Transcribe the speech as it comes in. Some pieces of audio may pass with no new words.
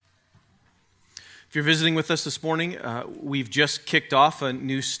If you're visiting with us this morning, we've just kicked off a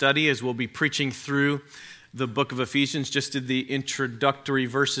new study as we'll be preaching through the book of Ephesians. Just did the introductory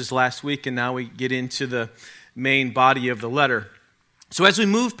verses last week, and now we get into the main body of the letter. So as we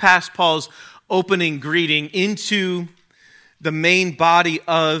move past Paul's opening greeting into the main body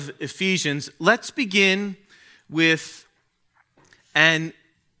of Ephesians, let's begin with an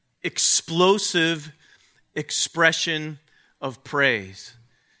explosive expression of praise.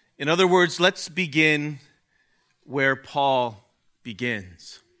 In other words, let's begin where Paul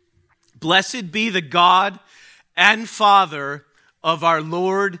begins. Blessed be the God and Father of our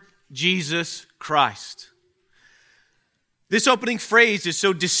Lord Jesus Christ. This opening phrase is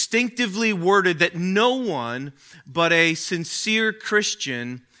so distinctively worded that no one but a sincere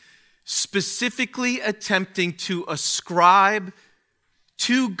Christian, specifically attempting to ascribe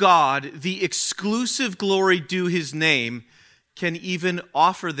to God the exclusive glory due his name, can even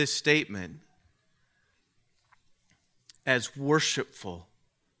offer this statement as worshipful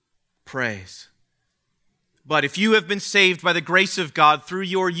praise. But if you have been saved by the grace of God through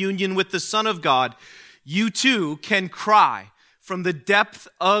your union with the Son of God, you too can cry from the depth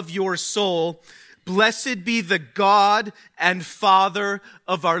of your soul, "Blessed be the God and Father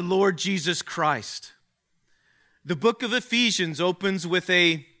of our Lord Jesus Christ." The book of Ephesians opens with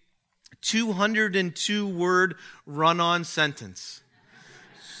a 202-word run-on sentence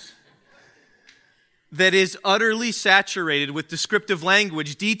that is utterly saturated with descriptive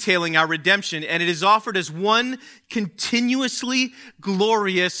language detailing our redemption, and it is offered as one continuously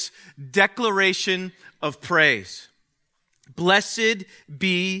glorious declaration of praise. Blessed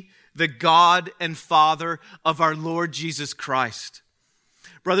be the God and Father of our Lord Jesus Christ.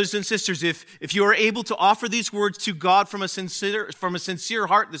 Brothers and sisters, if you are able to offer these words to God from a sincere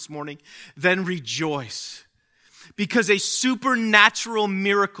heart this morning, then rejoice. Because a supernatural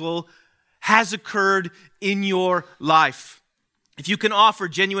miracle has occurred in your life. If you can offer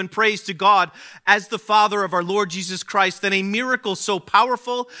genuine praise to God as the Father of our Lord Jesus Christ, then a miracle so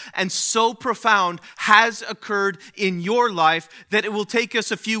powerful and so profound has occurred in your life that it will take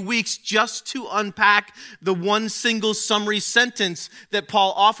us a few weeks just to unpack the one single summary sentence that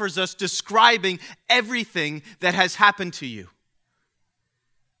Paul offers us describing everything that has happened to you.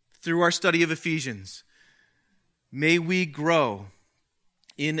 Through our study of Ephesians, may we grow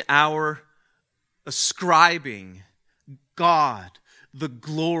in our ascribing God the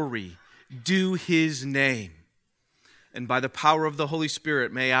glory due his name. And by the power of the Holy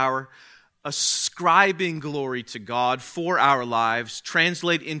Spirit, may our ascribing glory to God for our lives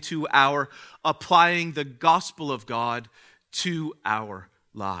translate into our applying the gospel of God to our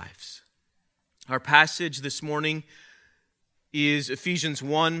lives. Our passage this morning is Ephesians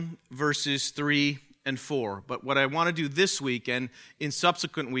 1, verses 3 and 4. But what I want to do this week and in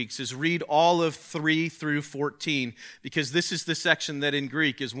subsequent weeks is read all of 3 through 14, because this is the section that in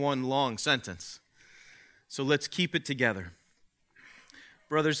Greek is one long sentence. So let's keep it together.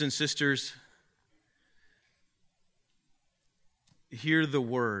 Brothers and sisters, hear the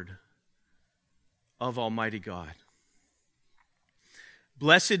word of Almighty God.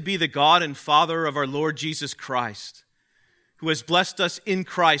 Blessed be the God and Father of our Lord Jesus Christ, who has blessed us in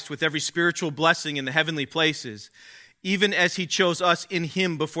Christ with every spiritual blessing in the heavenly places, even as he chose us in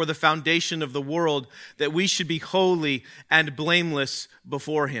him before the foundation of the world, that we should be holy and blameless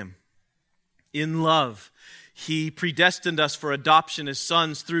before him. In love, he predestined us for adoption as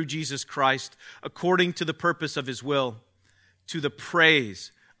sons through Jesus Christ, according to the purpose of his will, to the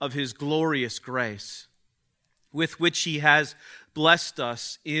praise of his glorious grace, with which he has blessed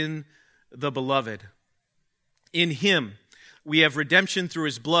us in the beloved. In him, we have redemption through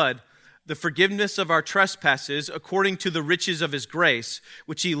his blood, the forgiveness of our trespasses, according to the riches of his grace,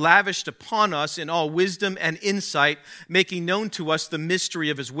 which he lavished upon us in all wisdom and insight, making known to us the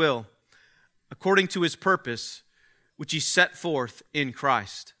mystery of his will, according to his purpose, which he set forth in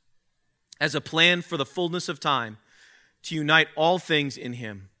Christ, as a plan for the fullness of time, to unite all things in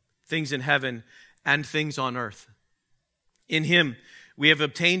him, things in heaven and things on earth. In him, we have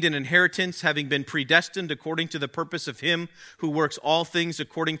obtained an inheritance, having been predestined according to the purpose of him who works all things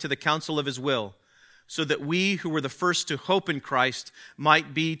according to the counsel of his will, so that we who were the first to hope in Christ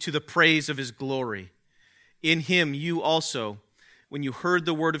might be to the praise of his glory. In him you also, when you heard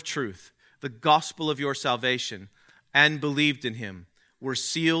the word of truth, the gospel of your salvation, and believed in him, were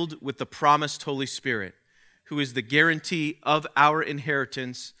sealed with the promised Holy Spirit, who is the guarantee of our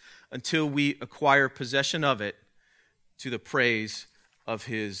inheritance until we acquire possession of it, to the praise of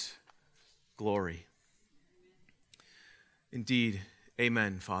his glory. Indeed,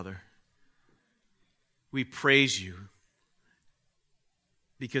 amen, Father. We praise you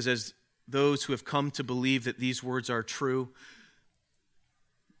because as those who have come to believe that these words are true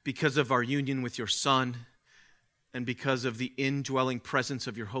because of our union with your Son and because of the indwelling presence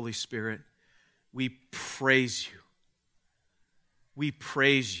of your Holy Spirit. We praise you. We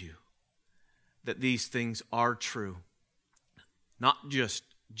praise you that these things are true, not just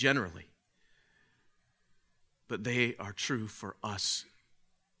generally, but they are true for us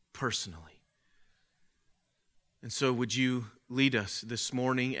personally. And so would you lead us this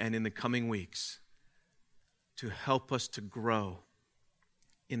morning and in the coming weeks to help us to grow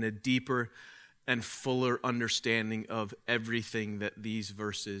in a deeper and fuller understanding of everything that these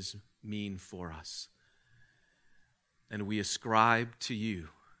verses mean for us. And we ascribe to you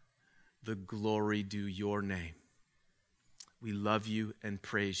the glory due your name. We love you and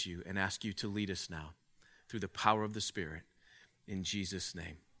praise you and ask you to lead us now through the power of the Spirit. In Jesus'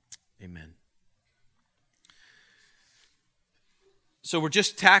 name, amen. So we're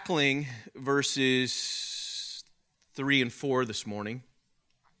just tackling verses 3 and 4 this morning.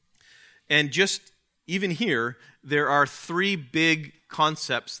 And just even here, there are 3 big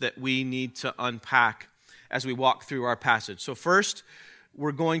concepts that we need to unpack as we walk through our passage. So first,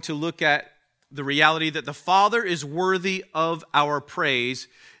 we're going to look at the reality that the Father is worthy of our praise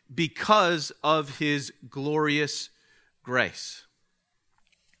because of his glorious grace.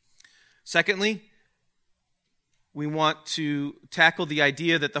 Secondly, we want to tackle the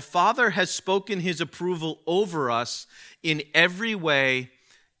idea that the Father has spoken his approval over us in every way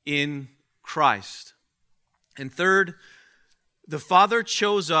in Christ. And third, the Father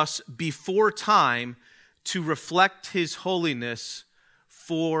chose us before time to reflect his holiness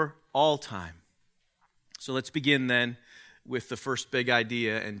for all time. So let's begin then with the first big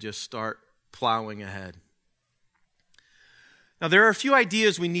idea and just start plowing ahead. Now, there are a few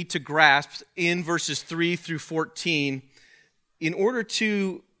ideas we need to grasp in verses 3 through 14 in order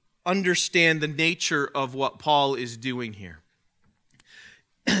to understand the nature of what Paul is doing here.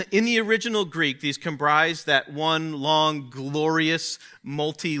 In the original Greek, these comprise that one long, glorious,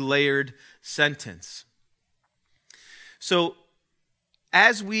 multi-layered sentence. So,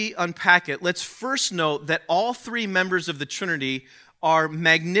 as we unpack it, let's first note that all 3 members of the Trinity are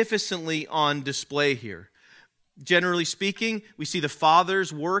magnificently on display here. Generally speaking, we see the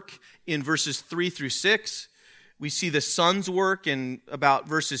Father's work in verses 3 through 6. We see the Son's work in about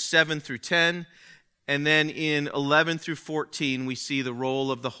verses 7 through 10. And then in 11 through 14, we see the role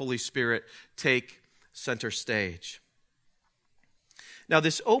of the Holy Spirit take center stage. Now,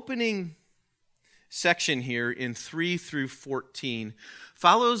 this opening section here in 3 through 14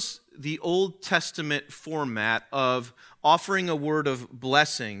 follows the Old Testament format of offering a word of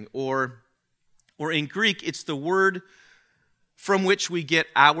blessing, or in Greek, it's the word from which we get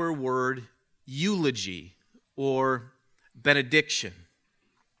our word eulogy or benediction.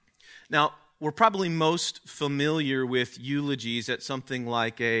 Now, we're probably most familiar with eulogies at something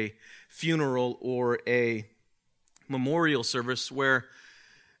like a funeral or a memorial service where,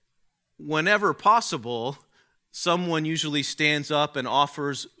 whenever possible, someone usually stands up and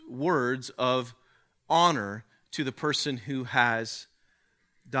offers words of honor to the person who has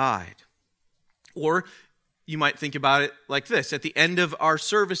died. Or you might think about it like this. At the end of our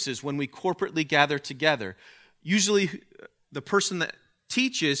services, when we corporately gather together, usually the person that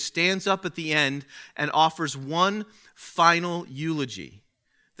teaches stands up at the end and offers one final eulogy.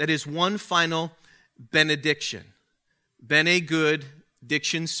 That is, one final benediction. Bene good,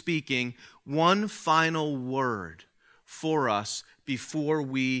 diction speaking, one final word for us before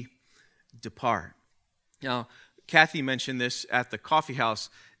we depart. Now, Kathy mentioned this at the coffee house.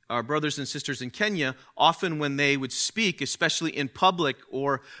 Our brothers and sisters in Kenya, often when they would speak, especially in public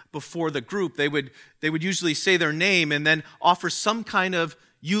or before the group, they would usually say their name and then offer some kind of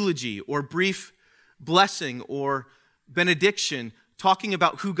eulogy or brief blessing or benediction, talking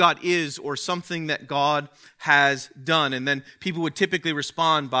about who God is or something that God has done. And then people would typically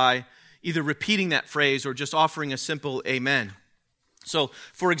respond by either repeating that phrase or just offering a simple amen. So,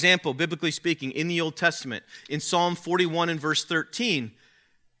 for example, biblically speaking, in the Old Testament, in Psalm 41 and verse 13,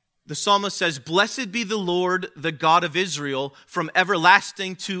 the psalmist says, "Blessed be the Lord, the God of Israel, from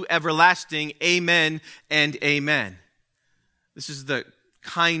everlasting to everlasting. Amen and amen." This is the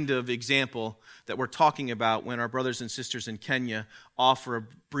kind of example that we're talking about when our brothers and sisters in Kenya offer a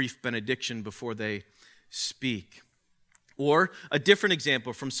brief benediction before they speak. Or a different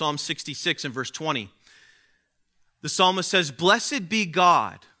example from Psalm 66 and verse 20. The psalmist says, "Blessed be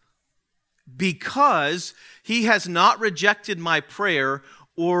God, because he has not rejected my prayer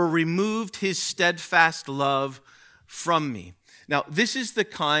or removed his steadfast love from me." Now, this is the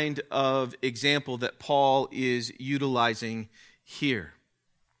kind of example that Paul is utilizing here.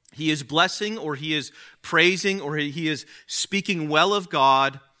 He is blessing, or he is praising, or he is speaking well of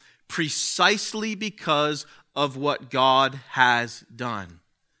God precisely because of what God has done.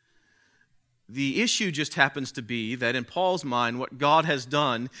 The issue just happens to be that in Paul's mind, what God has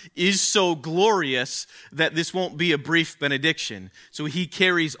done is so glorious that this won't be a brief benediction. So he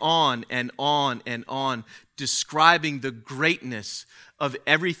carries on and on and on, describing the greatness of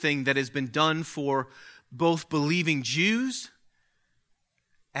everything that has been done for both believing Jews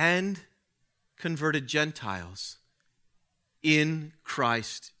and converted Gentiles in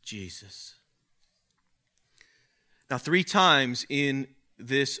Christ Jesus. Now, 3 times in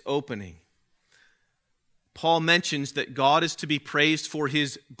this opening, Paul mentions that God is to be praised for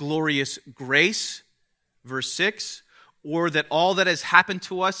his glorious grace, verse 6, or that all that has happened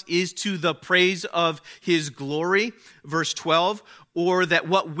to us is to the praise of his glory, verse 12, or that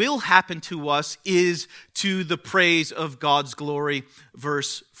what will happen to us is to the praise of God's glory,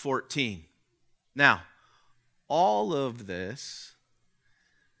 verse 14. Now, all of this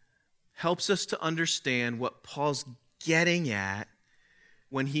helps us to understand what Paul's getting at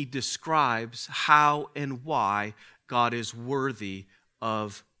when he describes how and why God is worthy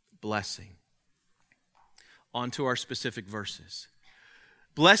of blessing. On to our specific verses.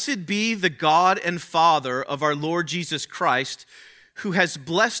 Blessed be the God and Father of our Lord Jesus Christ, who has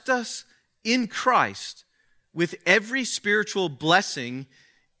blessed us in Christ with every spiritual blessing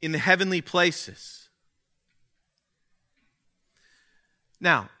in the heavenly places.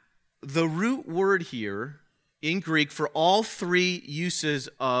 Now, the root word here in Greek for all 3 uses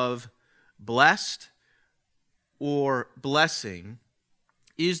of blessed or blessing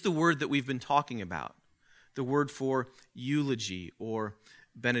is the word that we've been talking about, the word for eulogy or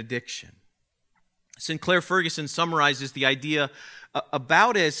benediction. Sinclair Ferguson summarizes the idea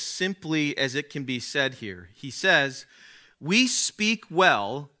about as simply as it can be said here. He says, "We speak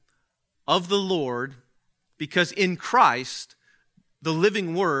well of the Lord because in Christ, the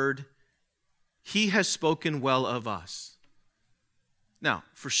living word, he has spoken well of us." Now,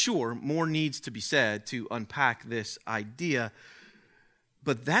 for sure, more needs to be said to unpack this idea,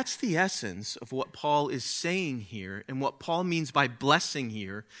 but that's the essence of what Paul is saying here and what Paul means by blessing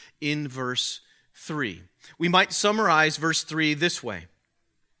here in verse 3. We might summarize verse 3 this way.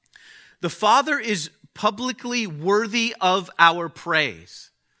 The Father is publicly worthy of our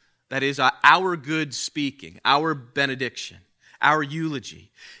praise. That is, our good speaking, our benediction, our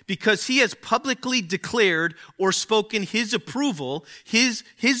eulogy, because he has publicly declared or spoken his approval, his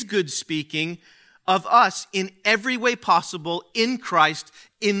good speaking of us in every way possible in Christ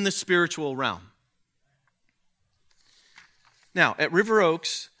in the spiritual realm. Now, at River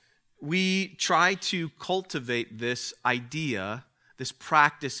Oaks, we try to cultivate this idea, this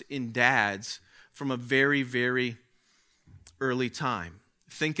practice in dads from a very, very early time.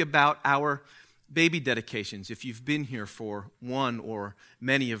 Think about our baby dedications, if you've been here for one or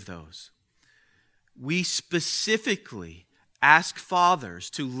many of those. We specifically ask fathers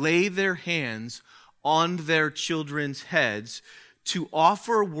to lay their hands on their children's heads to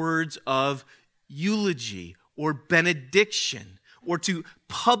offer words of eulogy or benediction, or to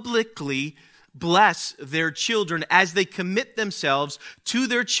publicly bless their children as they commit themselves to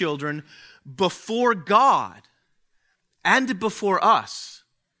their children before God and before us,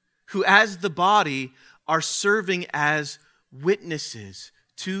 who as the body are serving as witnesses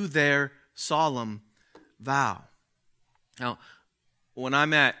to their solemn vow. Now, when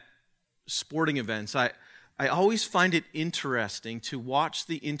I'm at sporting events, I always find it interesting to watch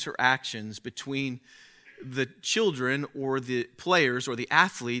the interactions between the children or the players or the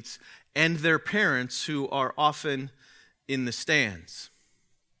athletes and their parents who are often in the stands.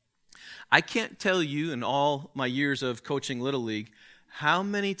 I can't tell you in all my years of coaching Little League how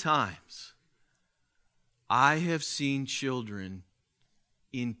many times I have seen children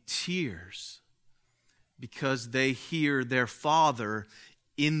in tears because they hear their father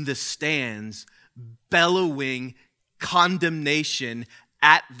in the stands bellowing condemnation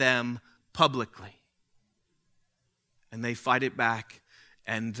at them publicly. And they fight it back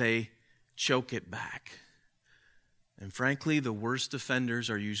and they choke it back. And frankly, the worst offenders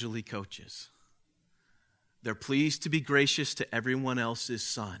are usually coaches. They're pleased to be gracious to everyone else's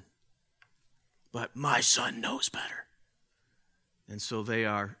son. But my son knows better. And so they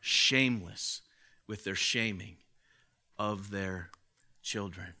are shameless with their shaming of their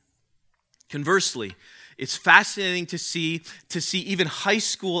children. Conversely, it's fascinating to see even high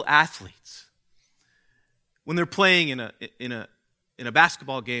school athletes when they're playing in a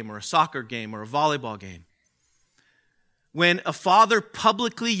basketball game or a soccer game or a volleyball game. When a father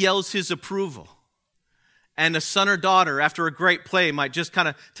publicly yells his approval and a son or daughter, after a great play, might just kind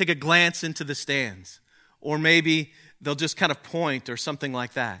of take a glance into the stands. Or maybe they'll just kind of point or something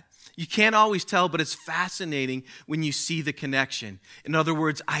like that. You can't always tell, but it's fascinating when you see the connection. In other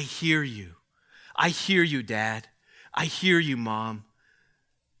words, I hear you. I hear you, Dad. I hear you, Mom.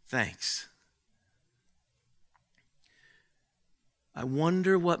 Thanks. I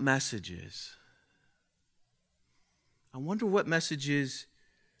wonder what messages. I wonder what messages,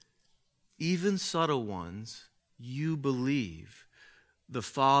 even subtle ones, you believe the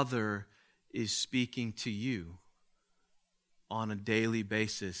Father is speaking to you on a daily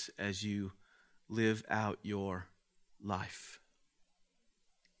basis as you live out your life.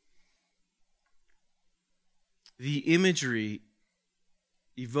 The imagery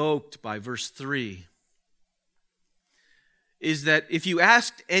evoked by verse 3 is that if you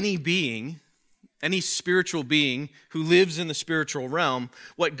asked any being, any spiritual being who lives in the spiritual realm,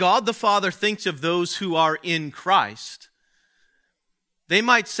 what God the Father thinks of those who are in Christ, they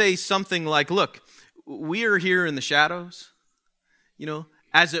might say something like, look, we are here in the shadows,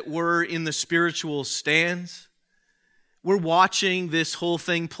 as it were, in the spiritual stands. We're watching this whole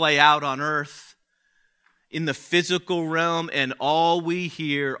thing play out on earth in the physical realm, and all we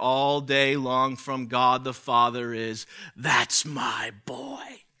hear all day long from God the Father is, that's my boy.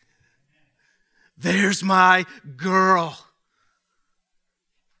 There's my girl.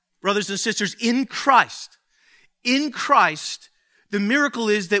 Brothers and sisters, in Christ, the miracle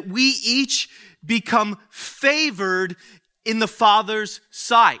is that we each become favored in the Father's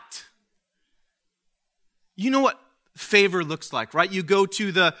sight. You know what favor looks like, right? You go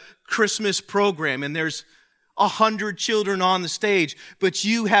to the Christmas program and there's 100 children on the stage, but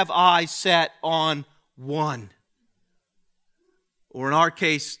you have eyes set on one. Or in our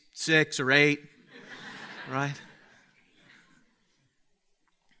case, 6 or 8, right?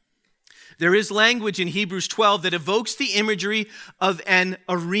 There is language in Hebrews 12 that evokes the imagery of an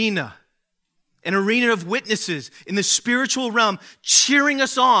arena of witnesses in the spiritual realm cheering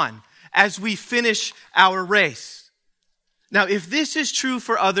us on as we finish our race. Now, if this is true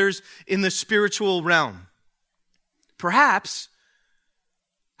for others in the spiritual realm, perhaps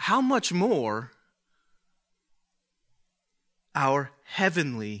how much more our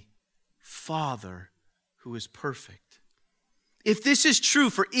heavenly Father who is perfect. If this is true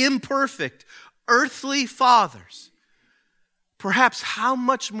for imperfect earthly fathers, perhaps how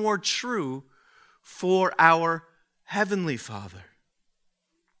much more true for our heavenly Father.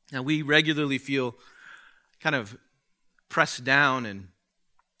 Now, we regularly feel kind of pressed down and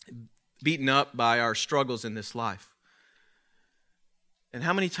beaten up by our struggles in this life. And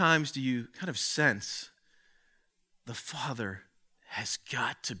how many times do you kind of sense the Father has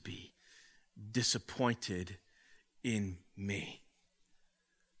got to be disappointed in me?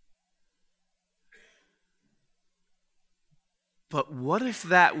 But what if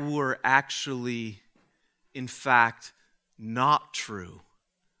that were actually, in fact, not true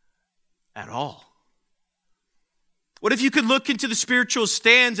at all? What if you could look into the spiritual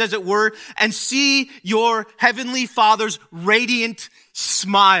stands, as it were, and see your heavenly Father's radiant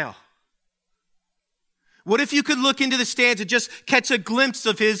smile? What if you could look into the stands and just catch a glimpse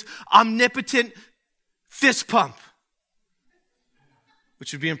of his omnipotent fist pump?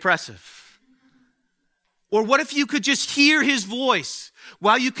 Which would be impressive. Or what if you could just hear his voice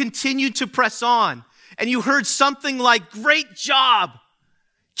while you continued to press on, and you heard something like, great job,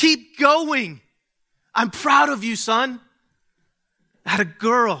 keep going, I'm proud of you, son. Atta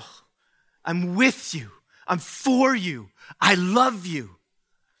girl, I'm with you, I'm for you, I love you.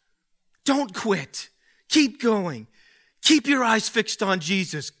 Don't quit, keep going, keep your eyes fixed on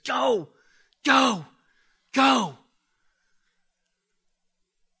Jesus, go, go, go.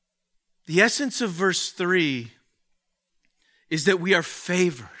 The essence of verse 3 is that we are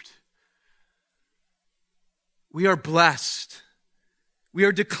favored. We are blessed. We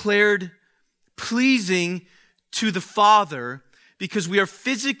are declared pleasing to the Father because we are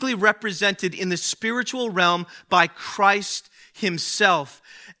physically represented in the spiritual realm by Christ himself.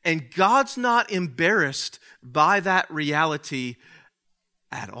 And God's not embarrassed by that reality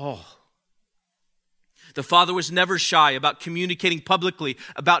at all. The Father was never shy about communicating publicly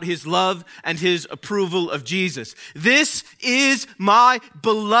about his love and his approval of Jesus. This is my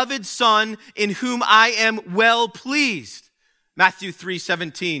beloved Son in whom I am well pleased. Matthew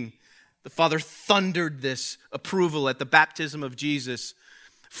 3:17. The Father thundered this approval at the baptism of Jesus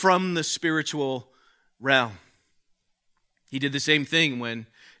from the spiritual realm. He did the same thing when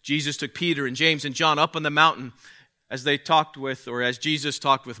Jesus took Peter and James and John up on the mountain as Jesus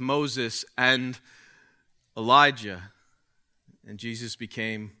talked with Moses and Elijah, and Jesus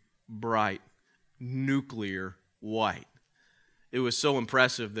became bright, nuclear white. It was so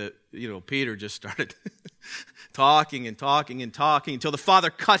impressive that, Peter just started talking until the Father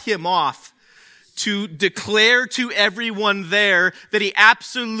cut him off to declare to everyone there that he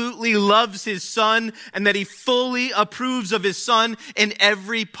absolutely loves his Son and that he fully approves of his Son in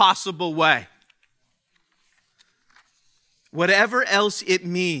every possible way. Whatever else it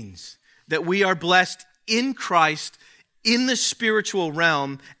means that we are blessed in Christ in the spiritual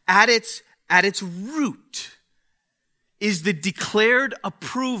realm, at its root is the declared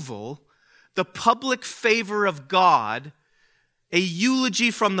approval, the public favor of God, a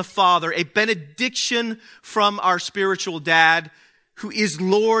eulogy from the Father, a benediction from our spiritual dad, who is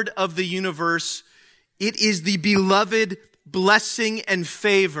Lord of the universe. It is the beloved blessing and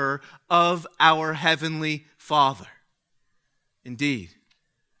favor of our Heavenly Father. Indeed,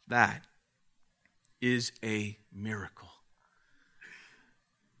 that is a miracle.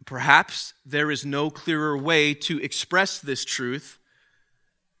 Perhaps there is no clearer way to express this truth.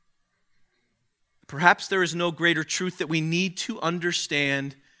 Perhaps there is no greater truth that we need to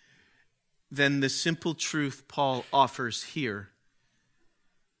understand than the simple truth Paul offers here.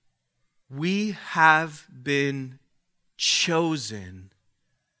 We have been chosen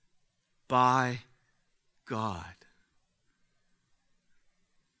by God.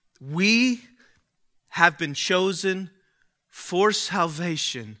 We have been chosen for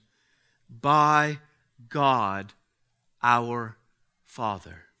salvation by God, our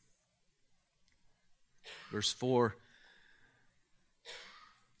Father. Verse 4,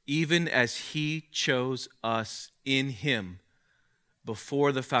 even as he chose us in him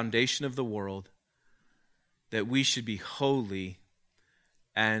before the foundation of the world, that we should be holy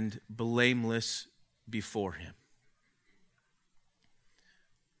and blameless before him.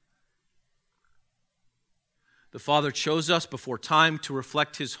 The Father chose us before time to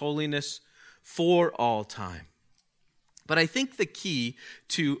reflect his holiness for all time. But I think the key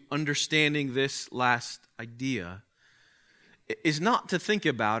to understanding this last idea is not to think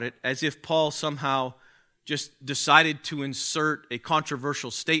about it as if Paul somehow just decided to insert a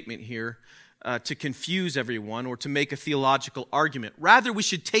controversial statement here to confuse everyone or to make a theological argument. Rather, we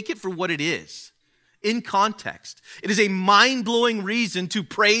should take it for what it is, in context. It is a mind-blowing reason to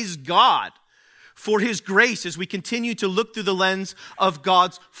praise God for his grace as we continue to look through the lens of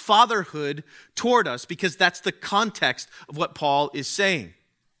God's fatherhood toward us, because that's the context of what Paul is saying.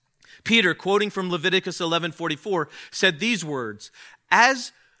 Peter, quoting from Leviticus 11:44, said these words,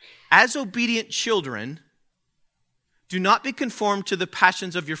 As obedient children, do not be conformed to the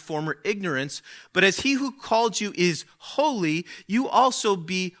passions of your former ignorance, but as he who called you is holy, you also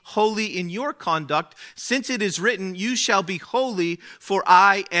be holy in your conduct, since it is written, you shall be holy, for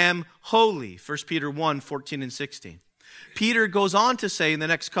I am holy. 1 Peter 1:14 and 16. Peter goes on to say in the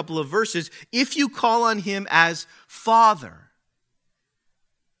next couple of verses, if you call on him as Father,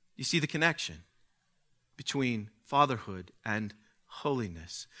 you see the connection between fatherhood and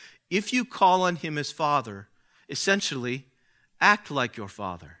holiness. If you call on him as Father, essentially, act like your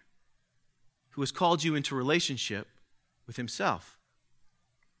Father, who has called you into relationship with himself.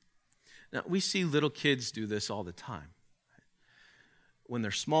 Now, we see little kids do this all the time. When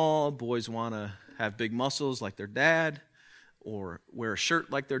they're small, boys want to have big muscles like their dad or wear a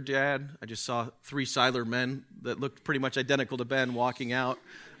shirt like their dad. I just saw 3 Siler men that looked pretty much identical to Ben walking out,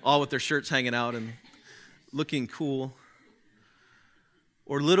 all with their shirts hanging out and looking cool.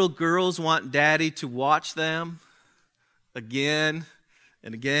 Or little girls want daddy to watch them again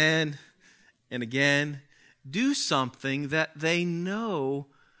and again and again do something that they know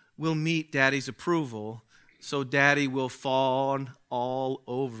will meet daddy's approval, so daddy will fawn all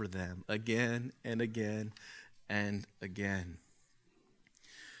over them again and again and again.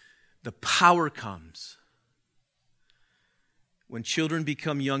 The power comes when children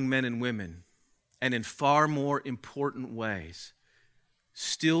become young men and women, and in far more important ways,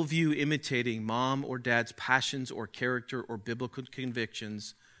 still view imitating mom or dad's passions or character or biblical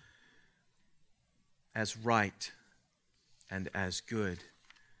convictions as right and as good,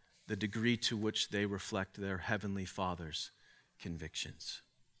 the degree to which they reflect their heavenly Father's convictions.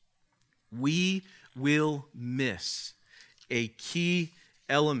 We will miss a key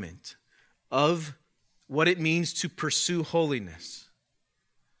element of what it means to pursue holiness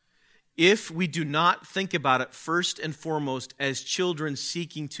if we do not think about it first and foremost as children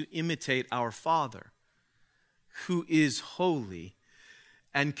seeking to imitate our Father, who is holy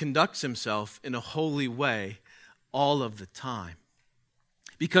and conducts himself in a holy way all of the time.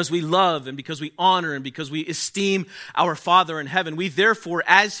 Because we love and because we honor and because we esteem our Father in heaven, we therefore,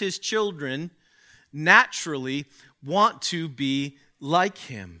 as his children, naturally want to be like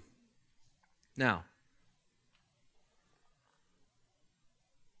him. Now,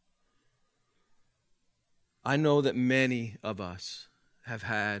 I know that many of us have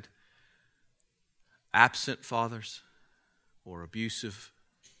had absent fathers or abusive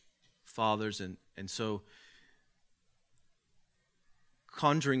fathers, and so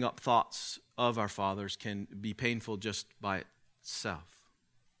conjuring up thoughts of our fathers can be painful just by itself.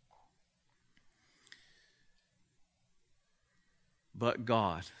 But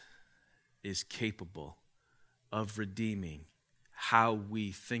God is capable of redeeming how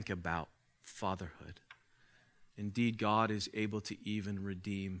we think about fatherhood. Indeed, God is able to even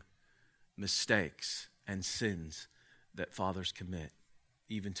redeem mistakes and sins that fathers commit,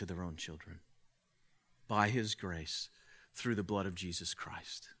 even to their own children, by His grace through the blood of Jesus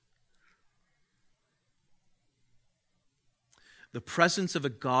Christ. The presence of a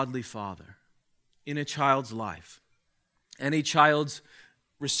godly father in a child's life and a child's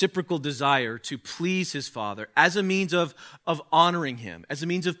reciprocal desire to please his father as a means of honoring him, as a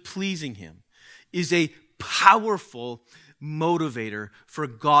means of pleasing him, is a powerful motivator for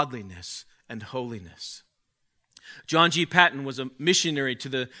godliness and holiness. John G. Paton was a missionary to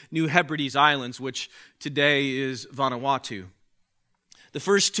the New Hebrides Islands, which today is Vanuatu. The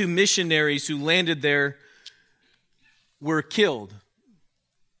first 2 missionaries who landed there were killed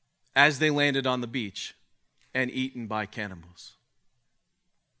as they landed on the beach and eaten by cannibals.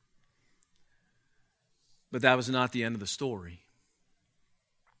 But that was not the end of the story.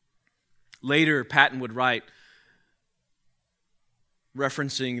 Later, Paton would write,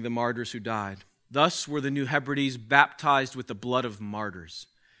 referencing the martyrs who died, "Thus were the New Hebrides baptized with the blood of martyrs,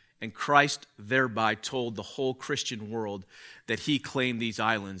 and Christ thereby told the whole Christian world that He claimed these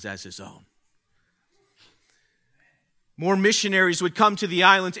islands as His own." More missionaries would come to the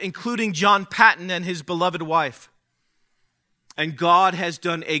islands, including John Paton and his beloved wife. And God has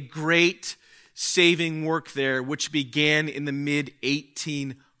done a great saving work there, which began in the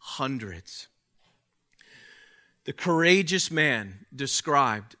mid-1800s. The courageous man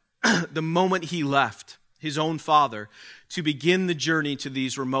described the moment he left his own father to begin the journey to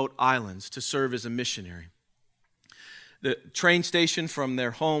these remote islands to serve as a missionary. The train station from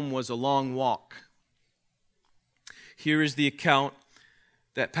their home was a long walk. Here is the account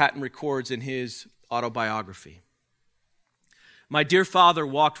that Paton records in his autobiography. "My dear father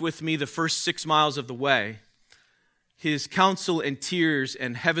walked with me the first 6 miles of the way. His counsel and tears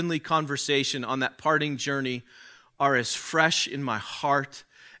and heavenly conversation on that parting journey are as fresh in my heart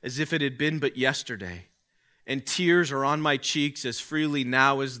as if it had been but yesterday, and tears are on my cheeks as freely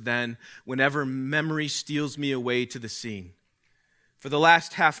now as then, whenever memory steals me away to the scene. For the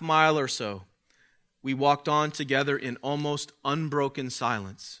last half mile or so, we walked on together in almost unbroken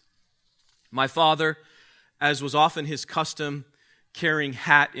silence. My father, as was often his custom, carrying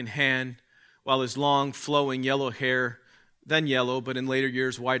hat in hand, while his long, flowing yellow hair, then yellow, but in later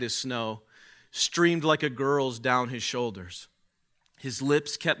years white as snow, streamed like a girl's down his shoulders. His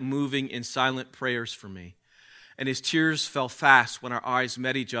lips kept moving in silent prayers for me, and his tears fell fast when our eyes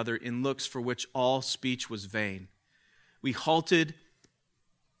met each other in looks for which all speech was vain. We halted.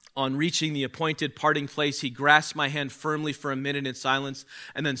 On reaching the appointed parting place, he grasped my hand firmly for a minute in silence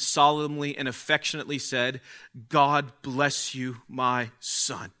and then solemnly and affectionately said, 'God bless you, my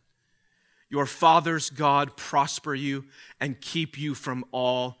son. Your father's God prosper you and keep you from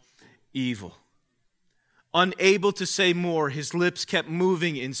all evil.' Unable to say more, his lips kept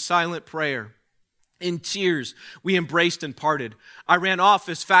moving in silent prayer. In tears, we embraced and parted. I ran off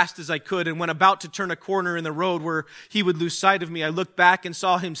as fast as I could, and when about to turn a corner in the road where he would lose sight of me, I looked back and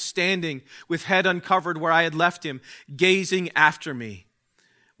saw him standing with head uncovered where I had left him, gazing after me.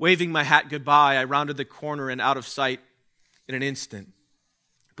 Waving my hat goodbye, I rounded the corner and out of sight in an instant.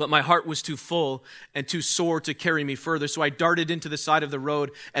 But my heart was too full and too sore to carry me further, so I darted into the side of the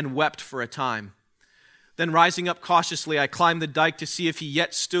road and wept for a time. Then rising up cautiously, I climbed the dike to see if he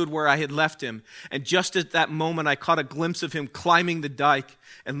yet stood where I had left him. And just at that moment, I caught a glimpse of him climbing the dike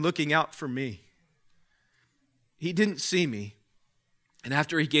and looking out for me. He didn't see me. And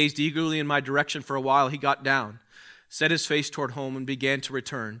after he gazed eagerly in my direction for a while, he got down, set his face toward home, and began to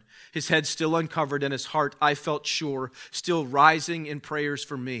return. His head still uncovered and his heart, I felt sure, still rising in prayers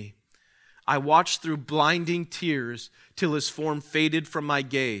for me. I watched through blinding tears till his form faded from my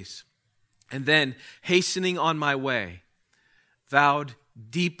gaze. And then, hastening on my way, vowed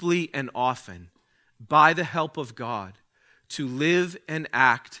deeply and often, by the help of God, to live and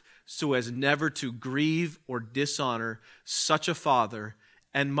act so as never to grieve or dishonor such a father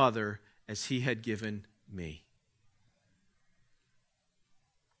and mother as he had given me.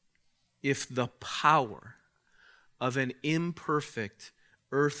 If the power of an imperfect,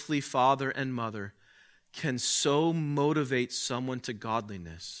 earthly father and mother can so motivate someone to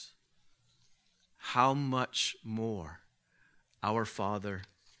godliness, how much more our Father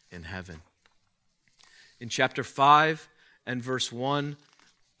in heaven? In chapter 5 and verse 1,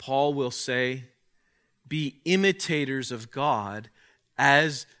 Paul will say, "Be imitators of God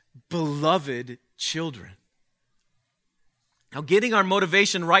as beloved children." Now, getting our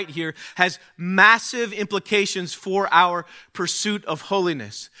motivation right here has massive implications for our pursuit of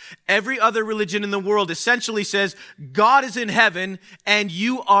holiness. Every other religion in the world essentially says, God is in heaven and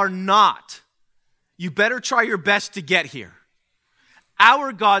you are not. You better try your best to get here.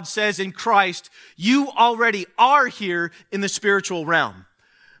 Our God says in Christ, you already are here in the spiritual realm.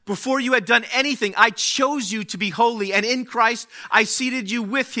 Before you had done anything, I chose you to be holy, and in Christ, I seated you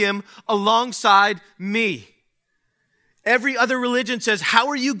with him alongside me. Every other religion says, how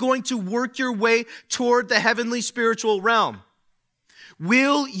are you going to work your way toward the heavenly spiritual realm?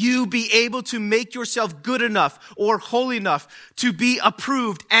 Will you be able to make yourself good enough or holy enough to be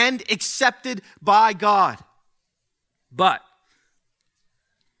approved and accepted by God? But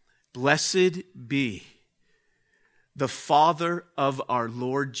blessed be the Father of our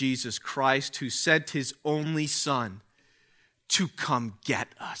Lord Jesus Christ, who sent his only Son to come get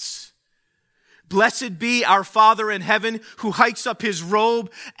us. Blessed be our Father in heaven, who hikes up his robe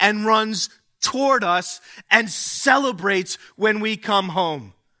and runs toward us and celebrates when we come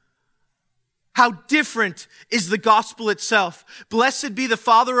home. How different is the gospel itself. Blessed be the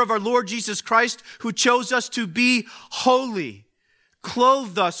Father of our Lord Jesus Christ, who chose us to be holy,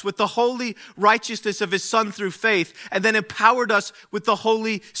 clothed us with the holy righteousness of his Son through faith, and then empowered us with the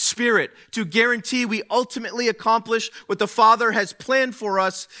Holy Spirit to guarantee we ultimately accomplish what the Father has planned for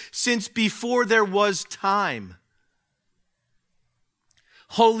us since before there was time.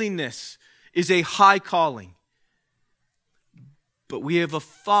 Holiness is a high calling, but we have a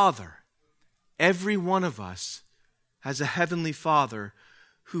Father. Every one of us has a heavenly Father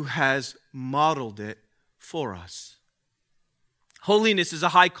who has modeled it for us. Holiness is a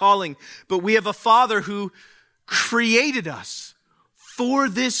high calling, but we have a Father who created us for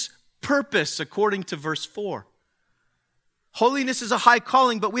this purpose, according to verse 4. Holiness is a high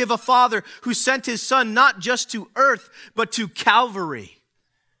calling, but we have a Father who sent his Son not just to earth, but to Calvary,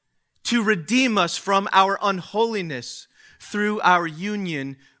 to redeem us from our unholiness through our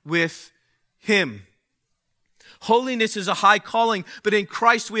union with him. Holiness is a high calling, but in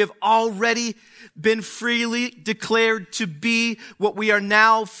Christ we have already been freely declared to be what we are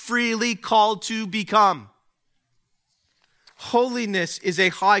now freely called to become. Holiness is a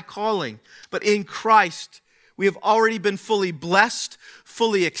high calling, but in Christ we have already been fully blessed,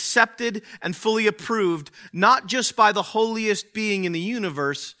 fully accepted, and fully approved, not just by the holiest being in the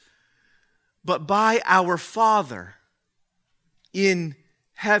universe, but by our Father in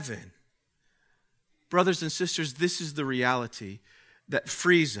heaven. Brothers and sisters, this is the reality that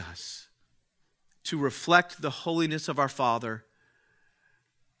frees us to reflect the holiness of our Father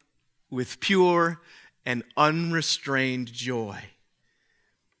with pure and unrestrained joy.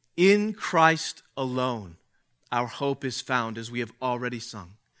 In Christ alone, our hope is found, as we have already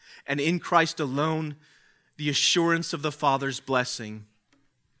sung. And in Christ alone, the assurance of the Father's blessing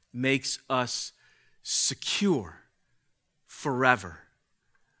makes us secure forever.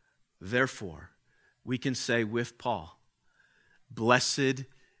 Therefore, we can say with Paul, blessed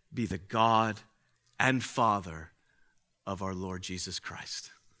be the God and Father of our Lord Jesus Christ.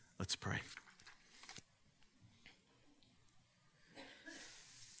 Let's pray.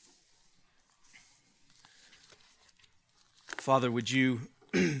 Father, would you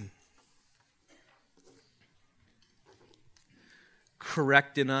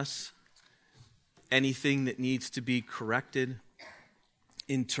correct in us anything that needs to be corrected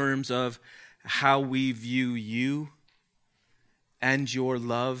in terms of how we view you and your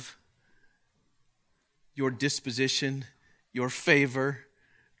love, your disposition, your favor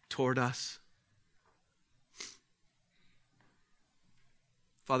toward us.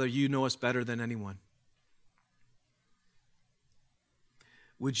 Father, you know us better than anyone.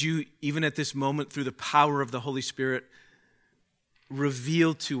 Would you, even at this moment, through the power of the Holy Spirit,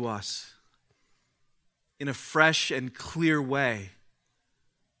 reveal to us in a fresh and clear way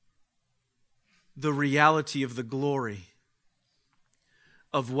the reality of the glory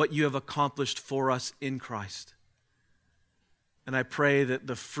of what you have accomplished for us in Christ. And I pray that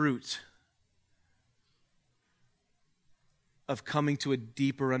the fruit of coming to a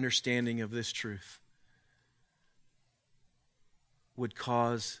deeper understanding of this truth would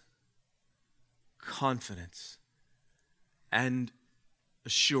cause confidence and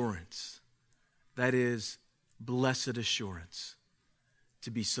assurance. That is, blessed assurance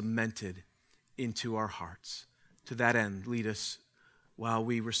to be cemented into our hearts. To that end, lead us while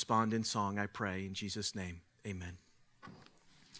we respond in song, I pray. In Jesus' name, amen.